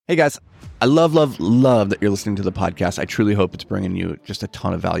Hey guys, I love that you're listening to the podcast. I truly hope it's bringing you just a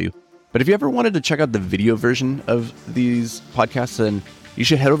ton of value. But if you ever wanted to check out the video version of these podcasts, then you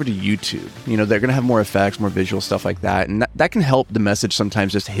should head over to YouTube. You know, they're going to have more effects, more visual stuff like that. And that can help the message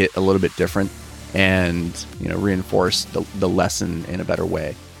sometimes just hit a little bit different and, you know, reinforce the lesson in a better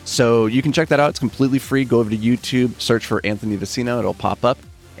way. So you can check that out. It's completely free. Go over to YouTube, search for Anthony Vicino. It'll pop up.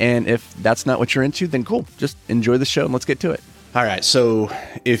 And if that's not what you're into, then cool. Just enjoy the show and let's get to it. All right. So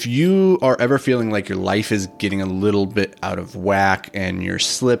if you are ever feeling like your life is getting a little bit out of whack and you're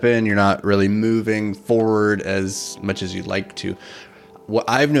slipping, you're not really moving forward as much as you'd like to, what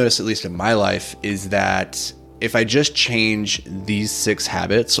I've noticed, at least in my life, is that if I just change these 6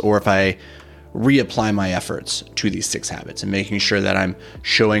 habits, or if I reapply my efforts to these 6 habits and making sure that I'm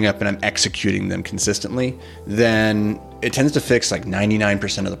showing up and I'm executing them consistently, then it tends to fix like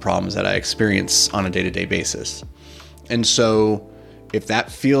 99% of the problems that I experience on a day-to-day basis. And so if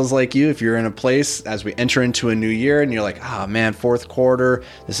that feels like you, if you're in a place as we enter into a new year and you're like, man, fourth quarter,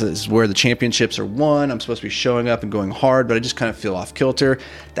 this is where the championships are won. I'm supposed to be showing up and going hard, but I just kind of feel off kilter.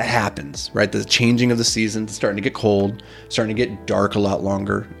 That happens, right? The changing of the season, it's starting to get cold, starting to get dark a lot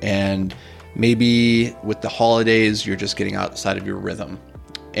longer. And maybe with the holidays, you're just getting outside of your rhythm.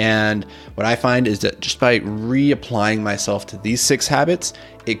 And what I find is that just by reapplying myself to these 6 habits,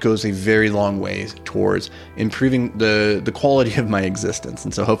 it goes a very long way towards improving the quality of my existence.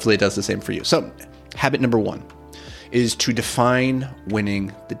 And so hopefully it does the same for you. So habit number 1 is to define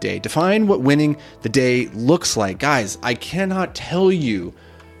winning the day. Define what winning the day looks like. Guys, I cannot tell you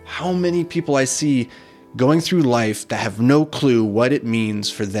how many people I see going through life that have no clue what it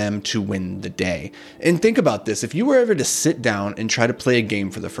means for them to win the day. And think about this. If you were ever to sit down and try to play a game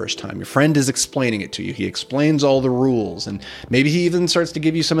for the first time, your friend is explaining it to you. He explains all the rules, and maybe he even starts to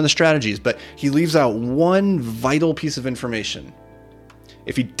give you some of the strategies, but he leaves out one vital piece of information.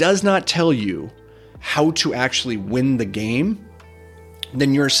 If he does not tell you how to actually win the game,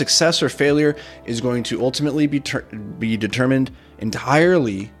 then your success or failure is going to ultimately be determined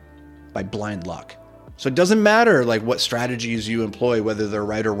entirely by blind luck. So it doesn't matter like what strategies you employ, whether they're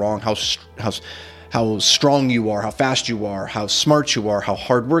right or wrong, how strong you are, how fast you are, how smart you are, how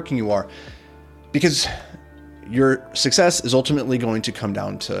hardworking you are, because your success is ultimately going to come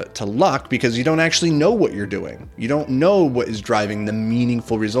down to luck, because you don't actually know what you're doing. You don't know what is driving the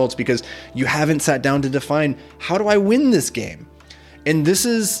meaningful results because you haven't sat down to define, how do I win this game? And this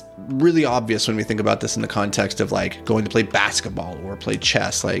is really obvious when we think about this in the context of like going to play basketball or play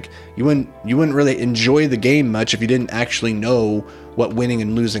chess. Like you wouldn't really enjoy the game much if you didn't actually know what winning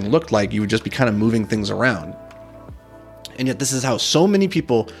and losing looked like. You would just be kind of moving things around. And yet this is how so many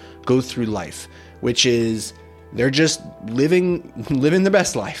people go through life, which is they're just living the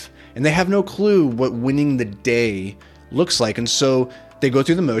best life, and they have no clue what winning the day looks like. And so they go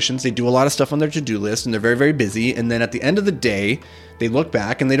through the motions, they do a lot of stuff on their to-do list, and they're very, very busy. And then at the end of the day, they look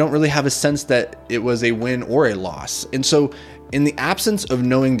back and they don't really have a sense that it was a win or a loss. And so in the absence of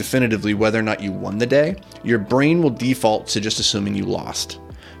knowing definitively whether or not you won the day, your brain will default to just assuming you lost.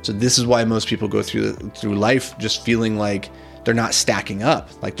 So this is why most people go through life just feeling like they're not stacking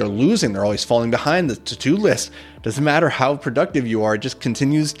up, like they're losing. They're always falling behind the to-do list. Doesn't matter how productive you are, it just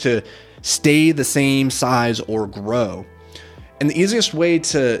continues to stay the same size or grow. And the easiest way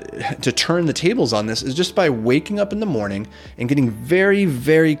to turn the tables on this is just by waking up in the morning and getting very,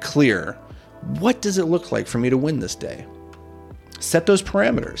 very clear. What does it look like for me to win this day? Set those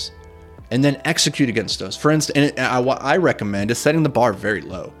parameters and then execute against those. For instance, what I recommend is setting the bar very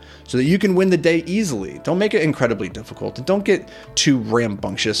low so that you can win the day easily. Don't make it incredibly difficult, and don't get too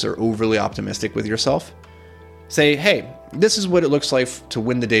rambunctious or overly optimistic with yourself. Say, hey, this is what it looks like to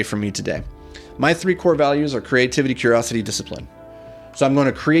win the day for me today. My 3 core values are creativity, curiosity, discipline. So I'm going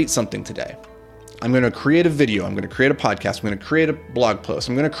to create something today. I'm going to create a video. I'm going to create a podcast. I'm going to create a blog post.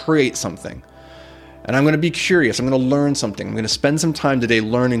 I'm going to create something. And I'm going to be curious. I'm going to learn something. I'm going to spend some time today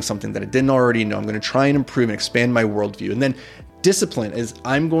learning something that I didn't already know. I'm going to try and improve and expand my worldview. And then discipline is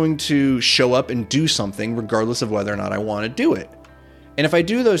I'm going to show up and do something regardless of whether or not I want to do it. And if I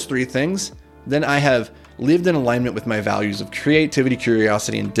do those 3 things, then I have lived in alignment with my values of creativity,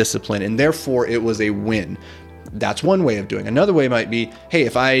 curiosity, and discipline, and therefore it was a win. That's one way of doing it. Another way might be, hey,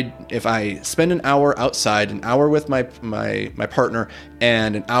 if I spend an hour outside, an hour with my partner,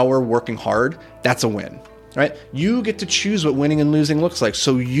 and an hour working hard, that's a win, right? You get to choose what winning and losing looks like,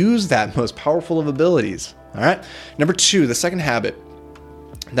 so use that most powerful of abilities, all right? Number 2, the second habit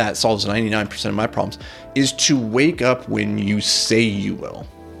that solves 99% of my problems is to wake up when you say you will.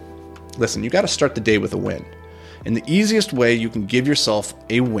 Listen, you got to start the day with a win. And the easiest way you can give yourself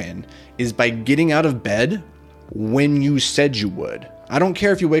a win is by getting out of bed when you said you would. I don't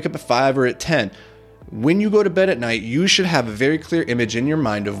care if you wake up at 5 or at 10. When you go to bed at night, you should have a very clear image in your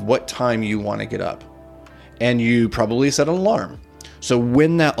mind of what time you want to get up. And you probably set an alarm. So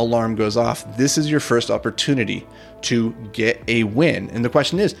when that alarm goes off, this is your first opportunity to get a win. And the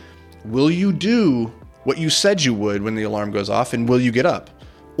question is, will you do what you said you would when the alarm goes off, and will you get up?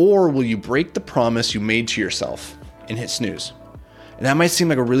 Or will you break the promise you made to yourself and hit snooze? And that might seem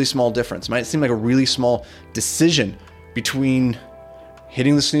like a really small difference. It might seem like a really small decision between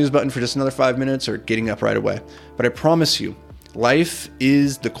hitting the snooze button for just another 5 minutes or getting up right away. But I promise you, life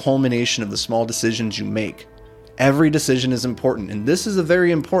is the culmination of the small decisions you make. Every decision is important. And this is a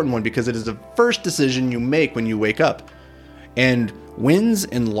very important one because it is the first decision you make when you wake up. And wins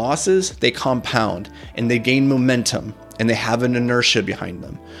and losses, they compound and they gain momentum and they have an inertia behind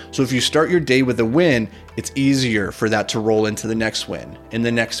them. So if you start your day with a win, it's easier for that to roll into the next win, and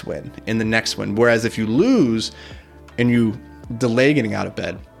the next win, and the next win. Whereas if you lose and you delay getting out of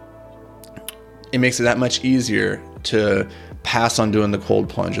bed, it makes it that much easier to pass on doing the cold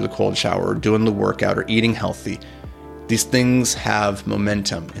plunge or the cold shower or doing the workout or eating healthy. These things have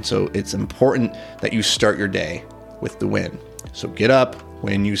momentum. And so it's important that you start your day with the win. So get up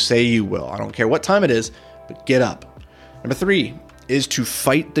when you say you will. I don't care what time it is, but get up. Number 3 is to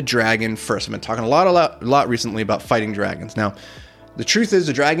fight the dragon first. I've been talking a lot recently about fighting dragons. Now, the truth is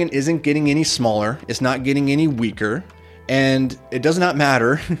the dragon isn't getting any smaller. It's not getting any weaker. And it does not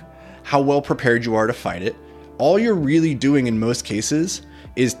matter how well prepared you are to fight it. All you're really doing in most cases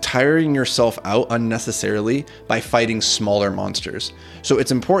is tiring yourself out unnecessarily by fighting smaller monsters. So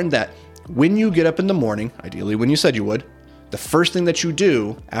it's important that when you get up in the morning, ideally when you said you would, the first thing that you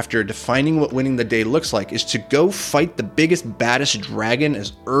do after defining what winning the day looks like is to go fight the biggest, baddest dragon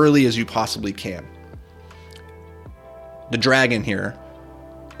as early as you possibly can. The dragon here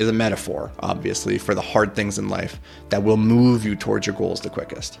is a metaphor, obviously, for the hard things in life that will move you towards your goals the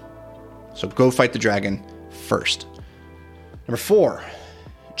quickest. So go fight the dragon first. Number 4,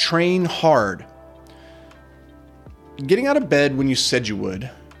 train hard. Getting out of bed when you said you would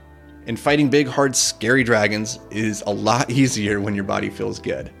and fighting big, hard, scary dragons is a lot easier when your body feels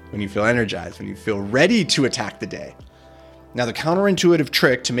good, when you feel energized, when you feel ready to attack the day. Now, the counterintuitive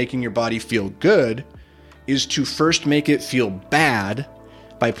trick to making your body feel good is to first make it feel bad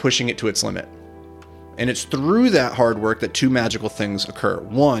by pushing it to its limit. And it's through that hard work that 2 magical things occur.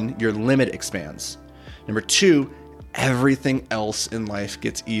 1, your limit expands. Number 2, everything else in life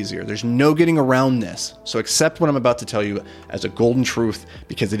gets easier. There's no getting around this. So accept what I'm about to tell you as a golden truth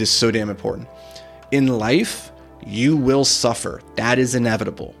because it is so damn important. In life, you will suffer. That is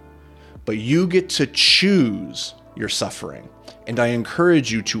inevitable. But you get to choose your suffering. And I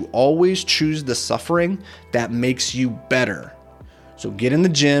encourage you to always choose the suffering that makes you better. So get in the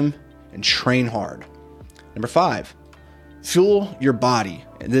gym and train hard. Number 5, fuel your body.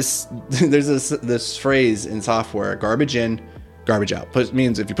 There's this phrase in software, garbage in, garbage out. It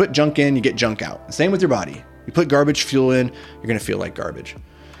means if you put junk in, you get junk out. Same with your body. You put garbage fuel in, you're going to feel like garbage.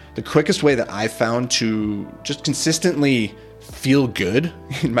 The quickest way that I've found to just consistently feel good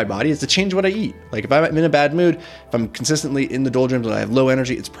in my body is to change what I eat. Like if I'm in a bad mood, if I'm consistently in the doldrums and I have low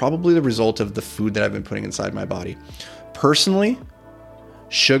energy, it's probably the result of the food that I've been putting inside my body. Personally,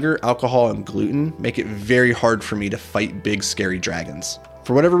 sugar, alcohol, and gluten make it very hard for me to fight big, scary dragons.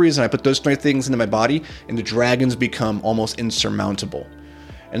 For whatever reason, I put those 3 things into my body and the dragons become almost insurmountable.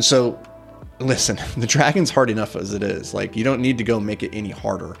 And so, listen, the dragon's hard enough as it is. Like, you don't need to go make it any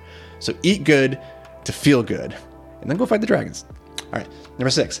harder. So eat good to feel good and then go fight the dragons. All right,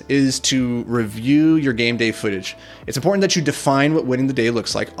 number 6 is to review your game day footage. It's important that you define what winning the day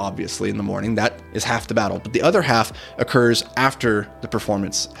looks like, obviously, in the morning. That is half the battle. But the other half occurs after the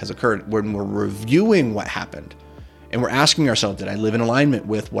performance has occurred, when we're reviewing what happened. And we're asking ourselves, did I live in alignment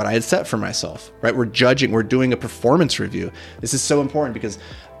with what I had set for myself, right? We're judging, we're doing a performance review. This is so important because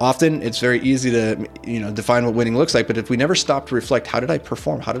often it's very easy to, define what winning looks like. But if we never stop to reflect, how did I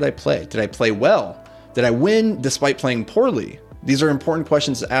perform? How did I play? Did I play well? Did I win despite playing poorly? These are important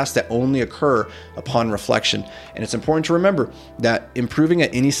questions to ask that only occur upon reflection. And it's important to remember that improving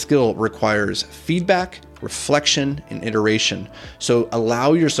at any skill requires feedback, reflection, and iteration. So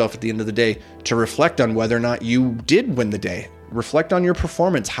allow yourself at the end of the day to reflect on whether or not you did win the day. Reflect on your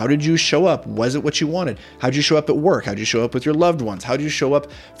performance. How did you show up? Was it what you wanted? How did you show up at work? How did you show up with your loved ones? How did you show up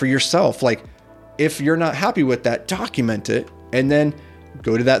for yourself? Like, if you're not happy with that, document it and then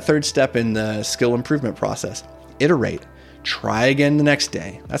go to that 3rd step in the skill improvement process. Iterate. Try again the next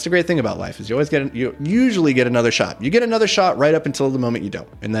day. That's the great thing about life is you usually get another shot. You get another shot right up until the moment you don't,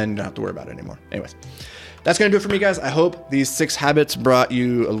 and then you don't have to worry about it anymore. Anyways, that's going to do it for me, guys. I hope these 6 habits brought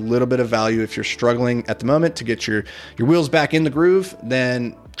you a little bit of value. If you're struggling at the moment to get your wheels back in the groove,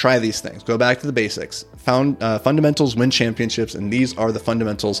 then try these things. Go back to the basics. Fundamentals win championships, and these are the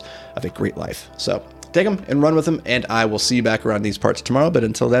fundamentals of a great life. So take them and run with them, and I will see you back around these parts tomorrow. But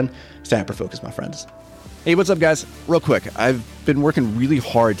until then, stay hyper-focused, my friends. Hey, what's up, guys? Real quick, I've been working really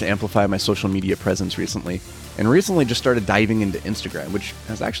hard to amplify my social media presence recently, and recently just started diving into Instagram, which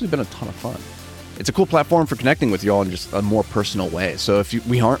has actually been a ton of fun. It's a cool platform for connecting with you all in just a more personal way. So if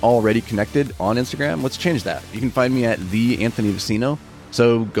we aren't already connected on Instagram, let's change that. You can find me at @TheAnthonyVicino.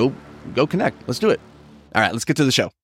 So go connect. Let's do it. All right, let's get to the show.